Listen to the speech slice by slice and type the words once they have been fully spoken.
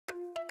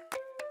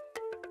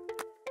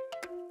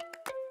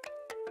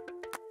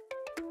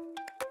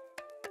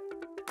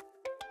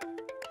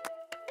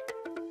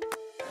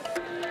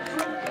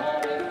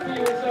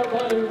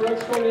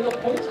in the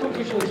points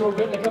competition in Tour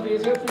Britain a couple of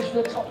years ago, finished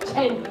in the top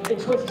 10 in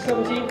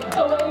 2017.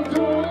 Away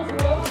doors.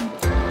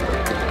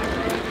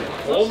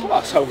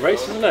 That's home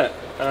race, isn't it?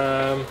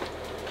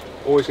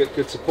 Always get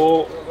good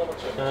support.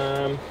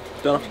 Don't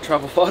have to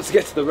travel far to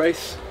get to the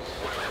race.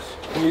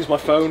 Can use my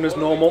phone as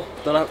normal.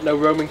 Don't have no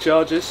roaming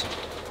charges.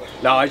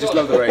 No, I just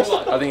love the race.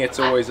 I think it's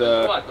always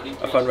a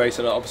fun race,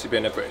 and obviously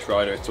being a British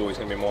rider, it's always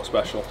going to be more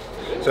special.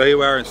 So here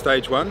we are in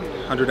stage 1,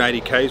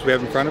 180 k's we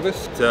have in front of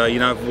us. You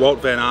know,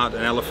 Walt Van Aert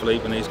and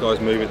Alaphilippe, and these guys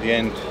move at the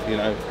end, you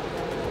know,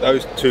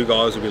 those two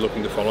guys will be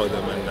looking to follow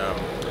them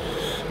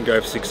and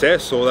go for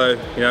success. Although,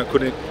 you know,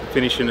 couldn't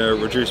finish in a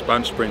reduced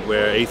bunch sprint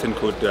where Ethan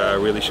could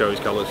really show his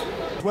colours.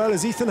 Well,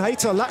 as Ethan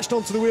Hayter latched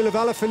onto the wheel of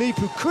Alaphilippe,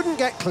 who couldn't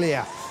get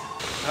clear.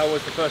 How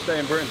was the first day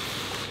in Britain?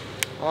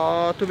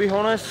 To be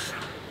honest,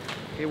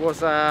 it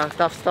was a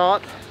tough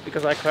start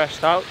because I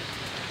crashed out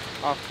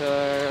after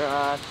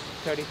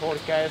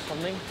 30-40 k or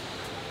something,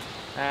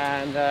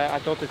 and I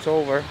thought it's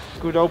over.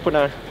 Good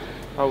opener,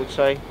 I would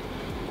say.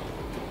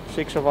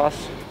 6 of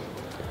us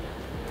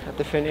at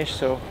the finish,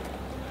 so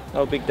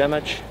no big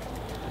damage.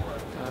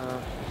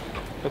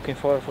 Looking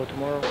forward for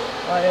tomorrow.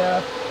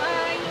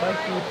 Thank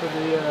you for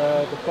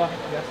the bucket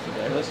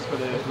yesterday. This is for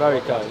the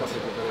very kind.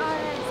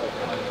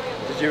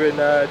 Did you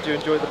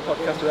enjoy the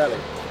podcast with Ellie?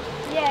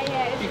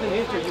 Yeah. Even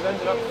here, you've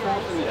ended up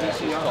 4th in the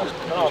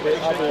DCR.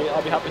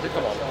 I'll be happy to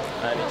come on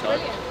anytime.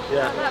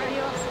 Yeah. That'd be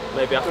awesome.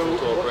 Maybe after the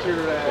tour.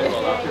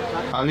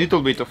 A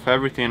little bit of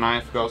everything.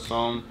 I've got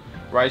some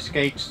rice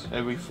cakes,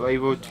 every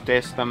flavor to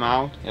test them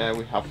out. Yeah,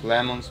 we have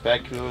lemon,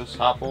 speculoos,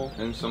 apple,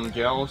 and some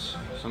gels,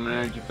 some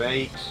energy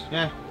bakes.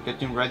 Yeah,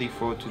 getting ready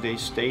for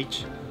today's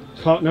stage.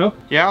 Hot now?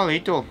 Yeah, a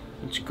little.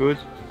 It's good.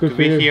 Good to for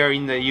be you. here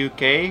in the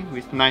UK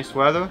with nice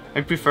weather.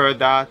 I prefer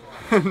that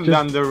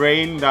than the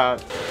rain.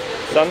 That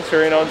Sun's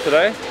turning on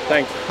today.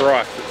 Thank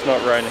Christ it's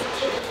not raining.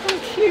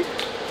 Thank you.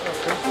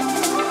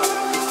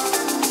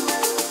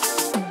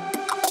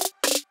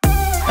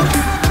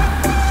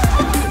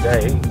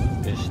 Today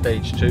is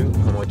stage 2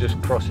 and we're just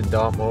crossing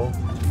Dartmoor.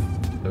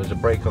 There was a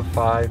break of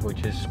 5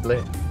 which is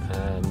split,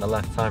 and the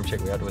last time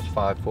check we had was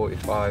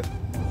 5:45.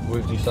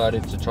 We've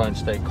decided to try and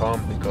stay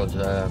calm because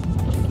of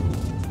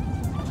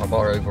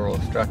our overall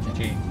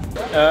strategy.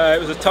 It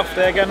was a tough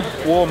day again,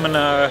 warm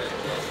and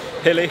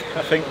hilly.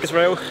 I think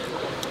Israel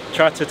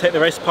tried to take the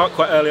race apart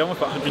quite early on with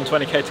about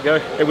 120 k to go.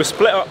 It was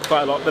split up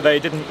quite a lot, but they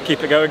didn't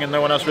keep it going and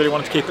no one else really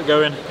wanted to keep it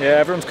going. Yeah,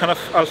 everyone's kind of,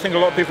 I think a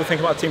lot of people think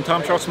about team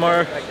time trial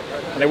tomorrow,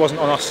 and it wasn't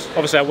on us.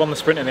 Obviously I won the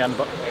sprint in the end,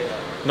 but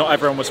not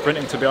everyone was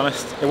sprinting, to be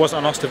honest. It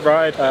wasn't on us to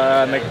ride,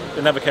 and they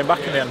never came back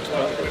in the end.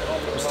 But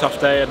it was a tough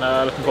day, and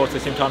looking forward to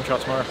the team time trial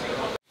tomorrow.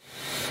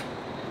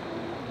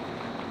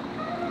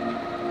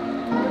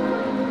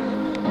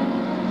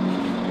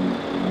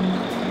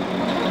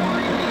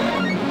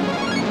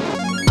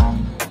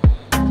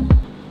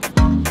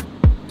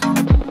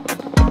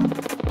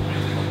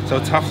 So a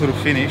tough little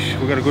finish.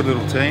 We've got a good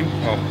little team,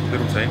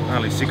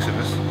 only 6 of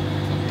us,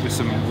 with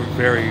some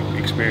very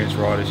experienced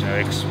riders, you know,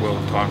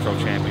 ex-world time trial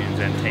champions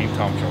and team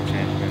time trial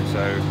champions.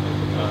 So,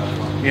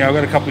 yeah, I've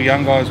got a couple of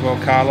young guys as well,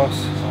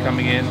 Carlos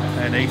coming in,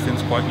 and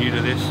Ethan's quite new to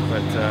this,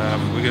 but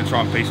we're going to try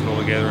and piece it all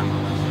together and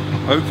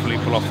hopefully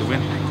pull off the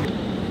win.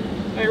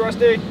 Hey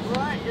Rusty,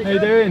 how you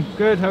doing?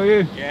 Good, how are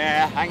you?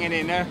 Yeah, hanging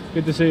in there.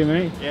 Good to see you,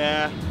 mate.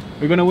 Yeah.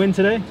 We're going to win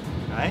today?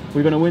 Hey?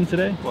 We're going to win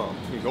today? Well,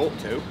 you ought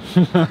to.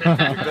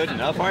 You're good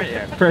enough, aren't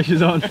you?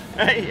 Pressure's on.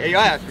 Hey,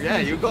 yeah,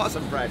 you got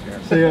some pressure.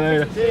 See you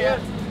later. See ya.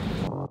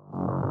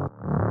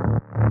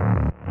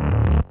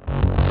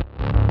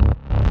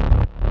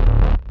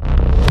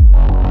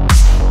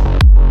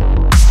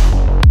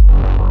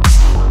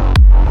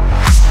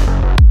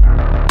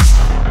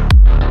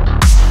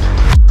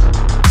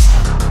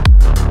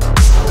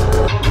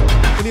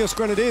 INEOS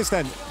Grenadiers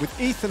then, with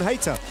Ethan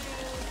Hayter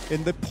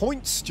in the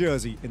points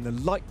jersey in the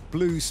light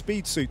blue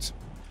speed suit.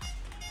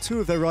 2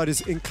 of their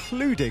riders,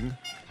 including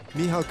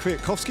Michał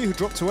Kwiatkowski, who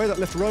dropped away. That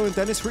left Rowan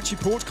Dennis, Richie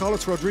Porte,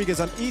 Carlos Rodriguez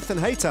and Ethan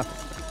Hayter.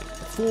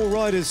 4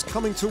 riders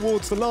coming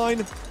towards the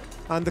line,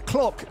 and the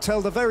clock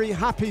told a very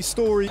happy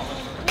story.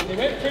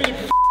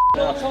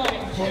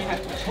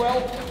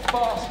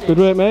 Good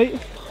work, mate.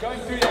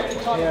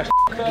 Yeah.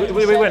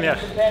 We win, yeah.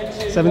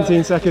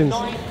 17 seconds.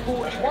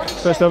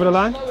 First over the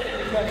line.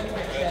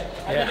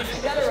 Yeah.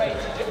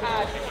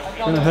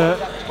 Gonna hurt.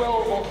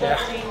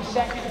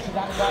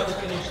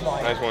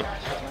 nice one.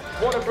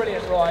 What a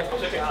brilliant ride.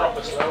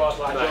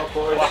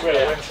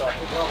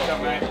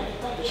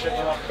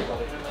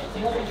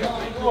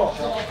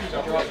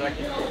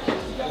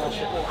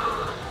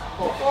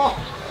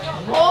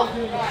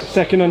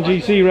 Second on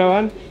GC,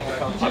 Rowan.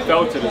 I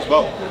felt it as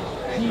well.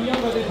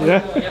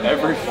 Yeah.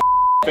 Every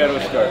pedal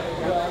stroke.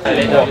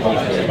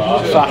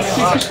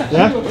 Fast.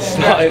 Yeah.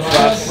 Started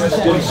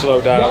fast. Didn't slow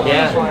down.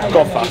 Yeah.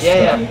 Got fast.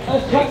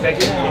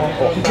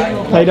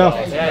 Paid off.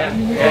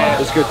 It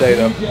was a good day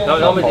though.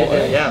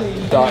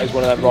 That is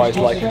one of them rides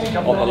like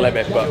on the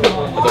limit, but at the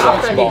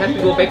right spot.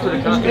 Go back to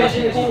the car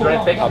station and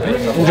drive back.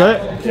 Enjoy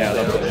it? Yeah, I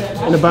loved it.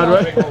 In a bad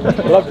way?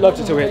 Loved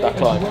it till we hit that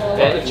climb.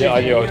 Yeah,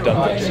 I knew I was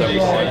done. So.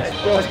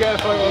 Let's get a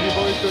photo of you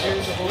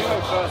boys.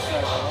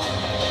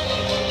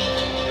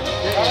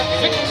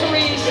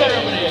 Victory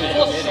ceremony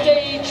for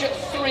stage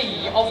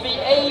 3 of the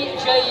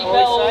AJ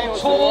Bell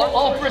Tour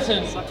of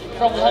Britain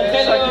from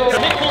Llandello,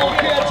 Michael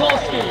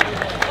Kwiatkowski,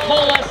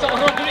 Carlos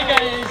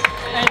Rodriguez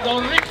and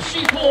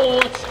Richie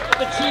Port,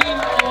 the team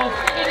of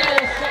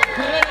INEOS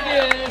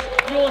Grenadiers,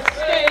 your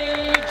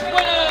stage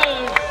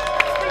winners!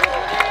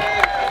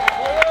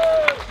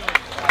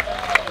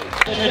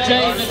 The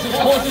day that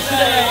supporters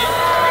today,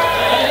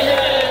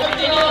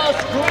 INEOS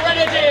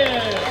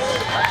Grenadiers!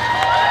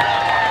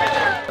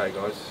 Hey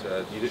guys,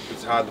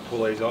 it's hard to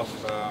pull these off.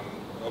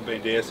 I've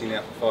been dowsing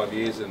now for 5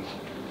 years and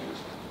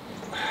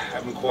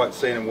haven't quite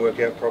seen them work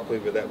out properly,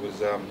 but that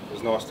was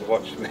nice to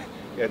watch. You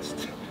had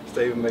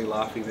Steve and me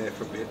laughing there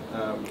for a bit.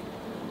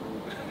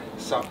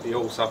 They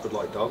all suffered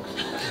like dogs.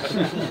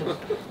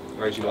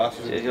 Raise your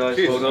glasses.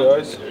 Cheers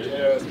guys.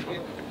 Cheers.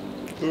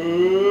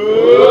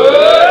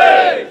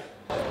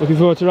 Looking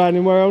forward to riding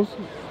in Wales,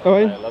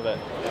 Owen? I love it.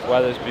 The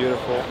weather's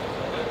beautiful.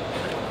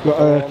 Got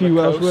a few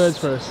Welsh words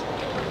for us.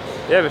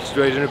 Yeah, we're just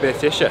riding a bit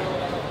Tisha.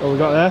 What we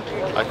got there?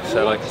 I can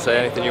say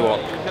anything you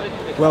want.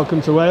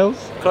 Welcome to Wales.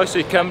 Croeso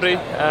I Cymru,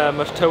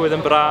 mae'r tywydd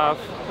yn braf,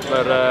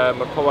 mae'r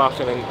pob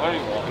arall yn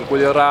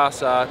gwylio ras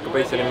a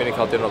gobeithio ni'n mynd i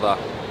cael diwrnod dda.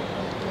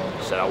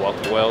 So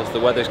welcome to Wales,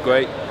 the weather's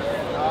great,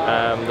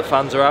 the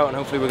fans are out and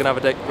hopefully we're going to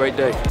have a great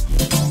day.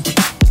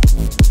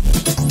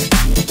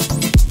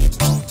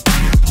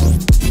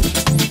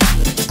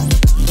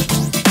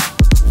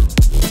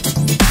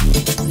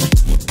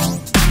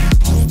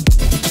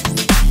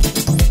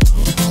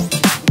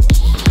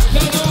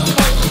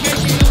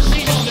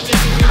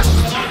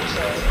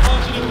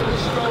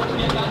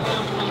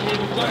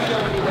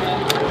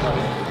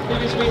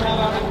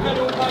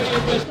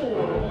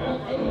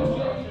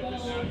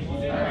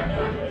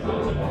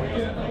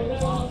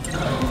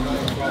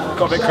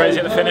 Got a bit crazy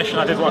at the finish and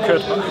I did what I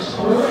could, but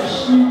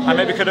I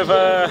maybe could have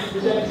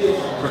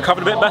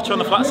recovered a bit better on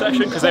the flat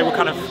section because they were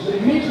kind of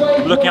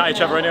looking at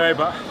each other anyway,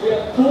 but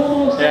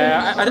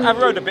yeah, I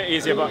rode a bit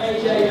easier but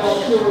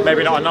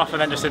maybe not enough,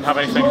 and then just didn't have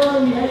anything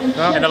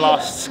in the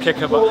last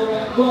kicker, but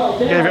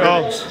Gave it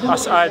all.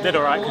 I did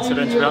alright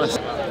considering, to be honest.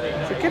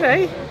 So good,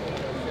 eh?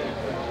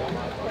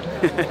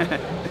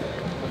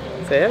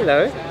 Say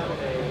hello.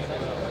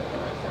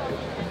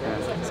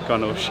 It's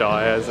gone all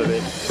shy, hasn't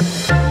it?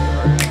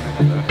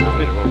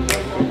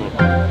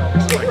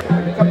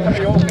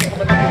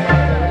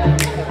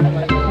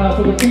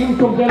 For the team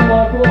from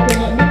Denmark, welcome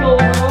at Mikkel.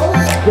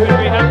 We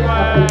have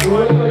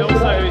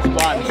also who's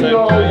won, so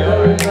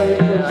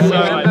that's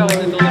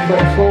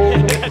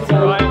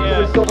right,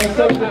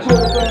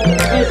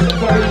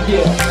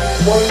 yeah.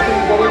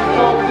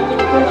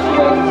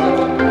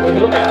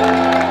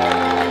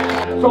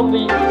 From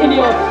the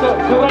INEOS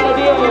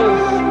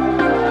Grenadiers.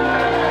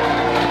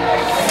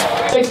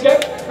 Thanks, Joe.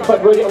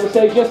 Quite brilliant on the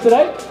stage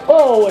yesterday.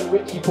 Oh, and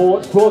Richie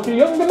Port brought a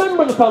younger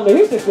member of the family.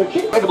 Who's this,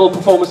 Richie? Incredible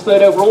performance,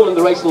 third overall in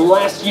the race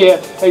last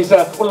year. He's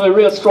one of the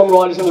real strong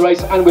riders in the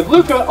race, and with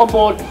Luca on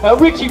board,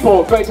 Richie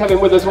Port, great to have him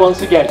with us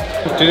once again.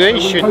 Today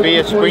should be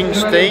a sprint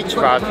stage,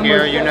 but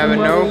here you never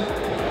know.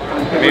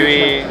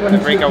 Maybe the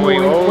breakaway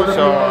goal,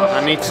 so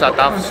I need a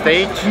tough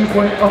stage.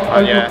 But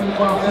yeah,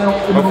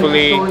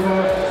 hopefully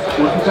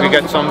we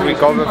get some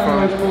recovery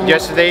from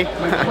yesterday.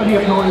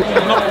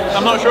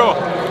 I'm not sure.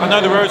 I know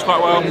the roads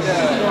quite well,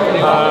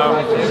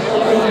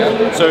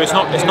 so it's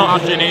not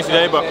actually an easy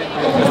day, but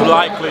it's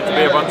likely to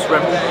be a bunch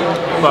sprint.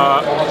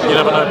 But you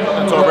never know.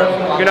 It's all great.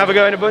 You can have a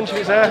go in a bunch if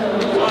it's there.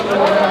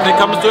 If it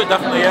comes to it,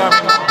 definitely. Yeah.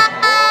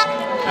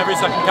 Every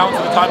second counts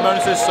for the time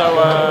bonuses, so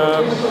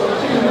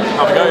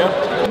have a go. Yeah.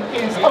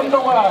 Is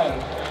underway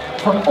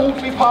from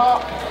Aldley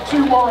Park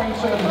to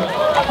Warrington.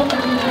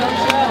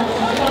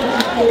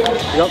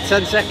 You got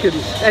 10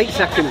 seconds, 8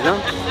 seconds now.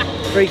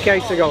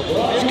 3K to go.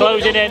 It's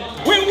closing in.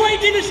 We're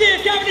waiting to see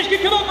if Cavendish can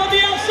come up on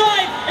the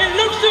outside. It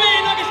looks to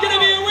me like it's going to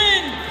be a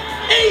win.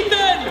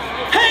 Ethan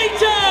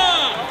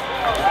Hayter!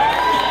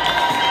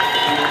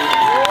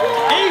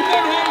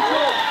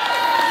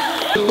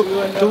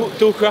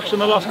 Dual crashed on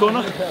the last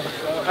corner,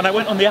 and I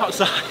went on the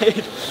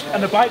outside,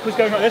 and the bike was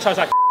going like this. I was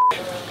like,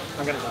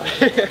 I'm going to die.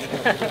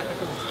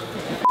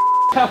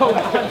 Oh,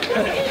 man.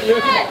 You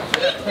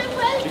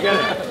get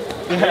it?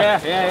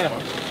 Yeah.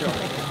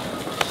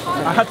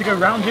 I had to go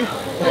round you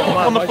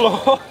on the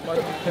floor.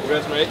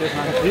 Congrats, mate.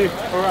 You,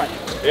 alright.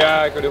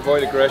 Yeah, I could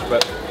avoid a crash,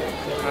 but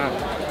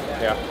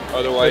yeah,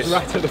 otherwise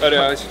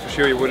for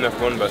sure you wouldn't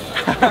have won, but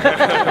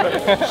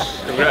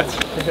congrats.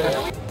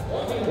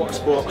 What a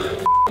sport.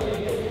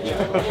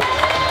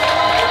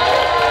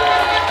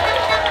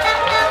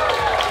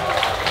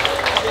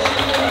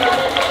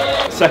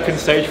 Second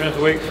stage win of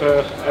the week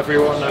for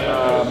everyone,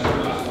 and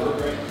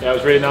yeah, it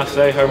was really nice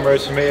today, home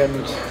road for me,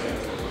 and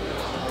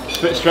it's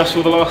a bit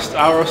stressful the last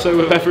hour or so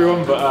with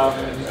everyone, but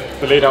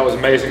the lead out was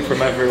amazing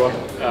from everyone,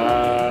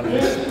 and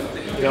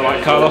you know,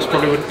 like Carlos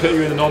probably wouldn't put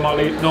you in the normal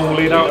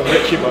lead out, and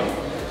Richie, but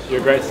you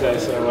were great today,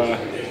 so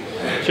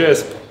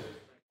cheers.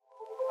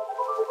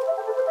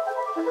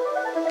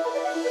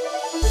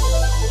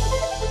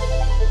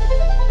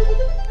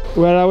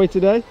 Where are we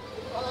today?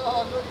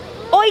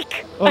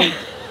 Oh.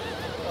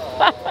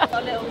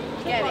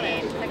 Get it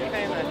in. Thank you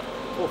very much.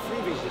 Oh,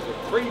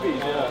 freebies,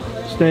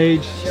 yeah.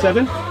 Stage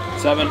 7.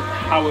 7,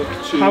 Howick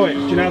to... Howick,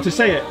 do you know how to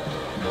say it?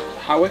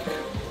 Howick?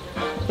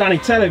 Danny,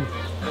 tell him.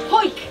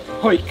 Hoik!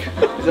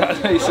 Hoik, is that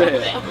how you say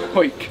it?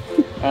 Hoik.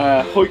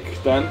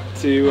 Hoik then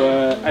to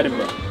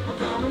Edinburgh.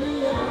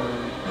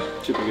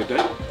 Should be a good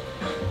day.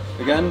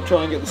 Again,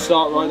 try and get the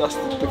start right, that's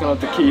the kind of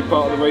the key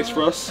part of the race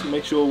for us.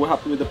 Make sure we're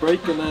happy with the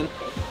break and then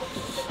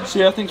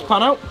see how things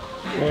pan out.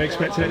 What are we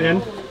expecting at the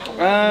end?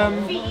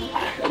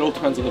 It all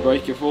depends on the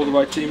break. If all the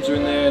right teams are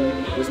in there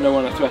and there's no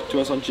one a threat to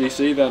us on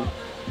GC, then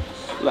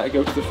let it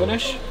go to the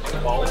finish.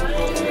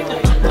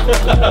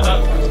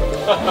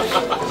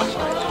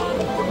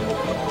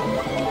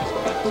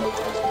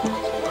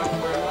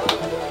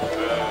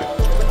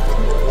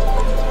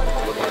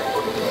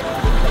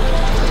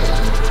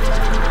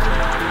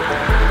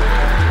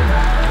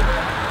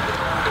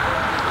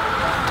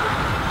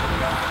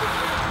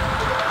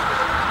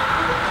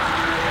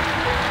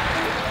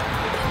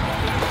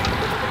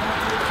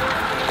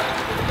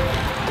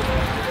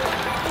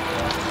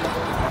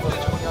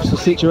 What's the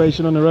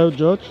situation on the road,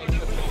 George?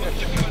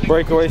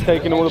 Breakaway's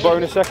taking all the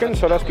bonus seconds,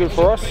 so that's good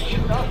for us.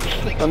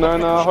 And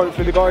then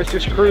hopefully the guys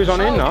just cruise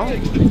on in now.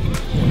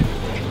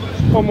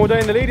 One more day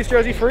in the leaders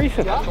jersey for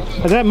Ethan.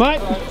 How's that,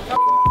 mate?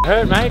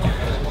 Hurt, mate.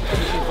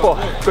 What,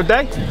 good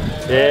day?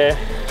 Yeah.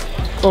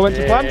 All went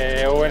to plan?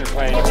 Yeah, all went to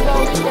plan.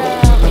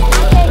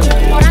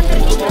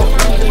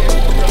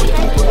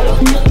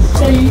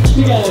 Stage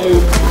to go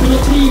for the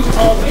team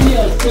of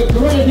INEOS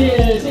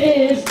Grenadiers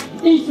is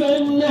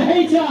Ethan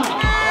Hayter.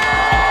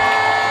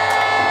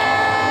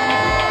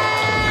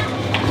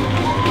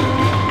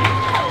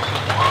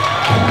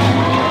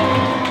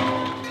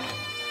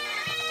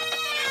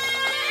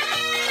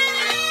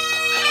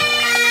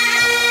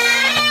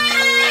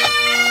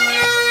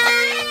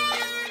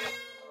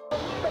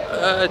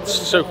 It's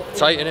so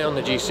tight in it on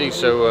the GC,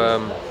 so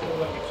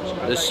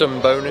there's some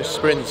bonus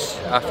sprints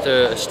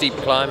after a steep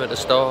climb at the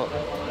start,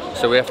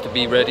 so we have to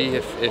be ready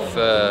if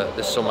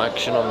there's some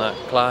action on that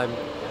climb.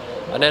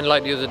 And then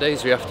like the other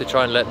days, we have to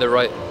try and let the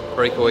right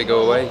breakaway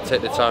go away,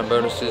 take the time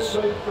bonuses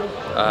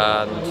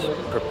and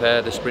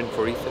prepare the sprint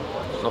for Ethan.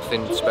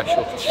 Nothing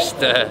special, just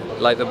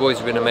like the boys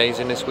have been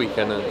amazing this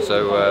weekend, and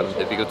so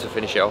it'd be good to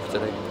finish it off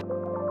today.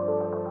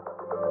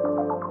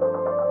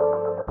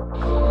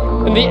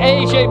 In the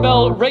AJ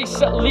Bell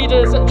Race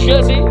Leaders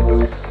jersey,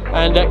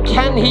 and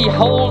can he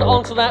hold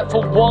on to that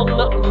for one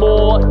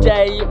more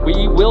day?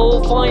 We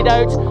will find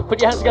out. Put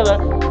your hands together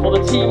for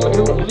the team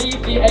who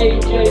lead the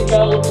AJ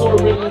Bell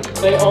tournament.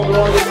 They are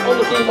riding on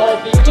the team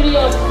of the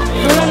INEOS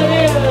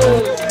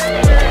Grenadiers.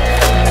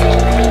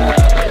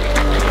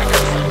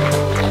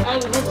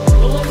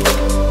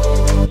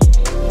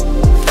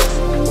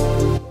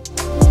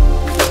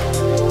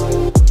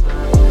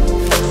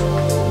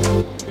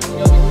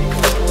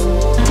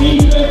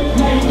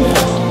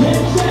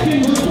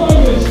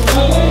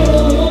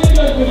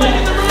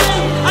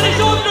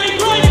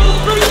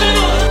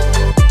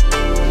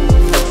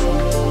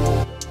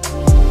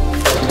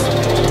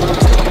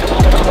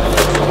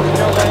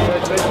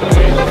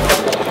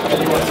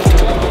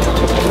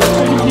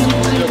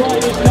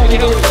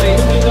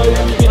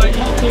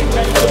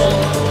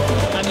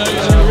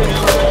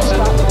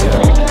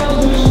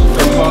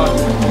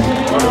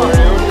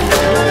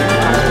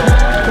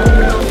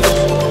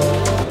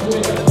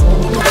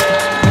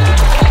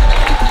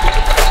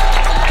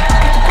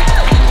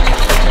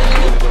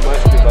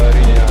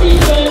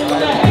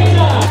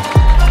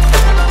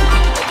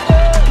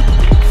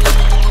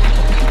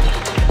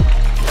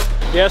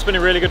 Yeah, it's been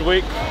a really good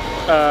week.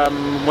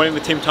 Winning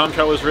the team time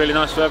trial was really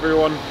nice for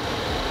everyone,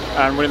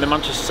 and winning the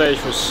Manchester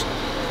stage was,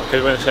 if I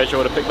could win a stage I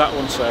would have picked that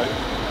one, so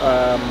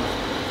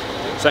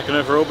second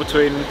overall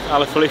between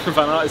Alaphilippe and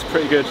Van Aert is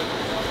pretty good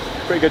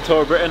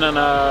tour of Britain, and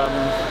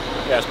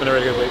yeah, it's been a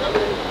really good week.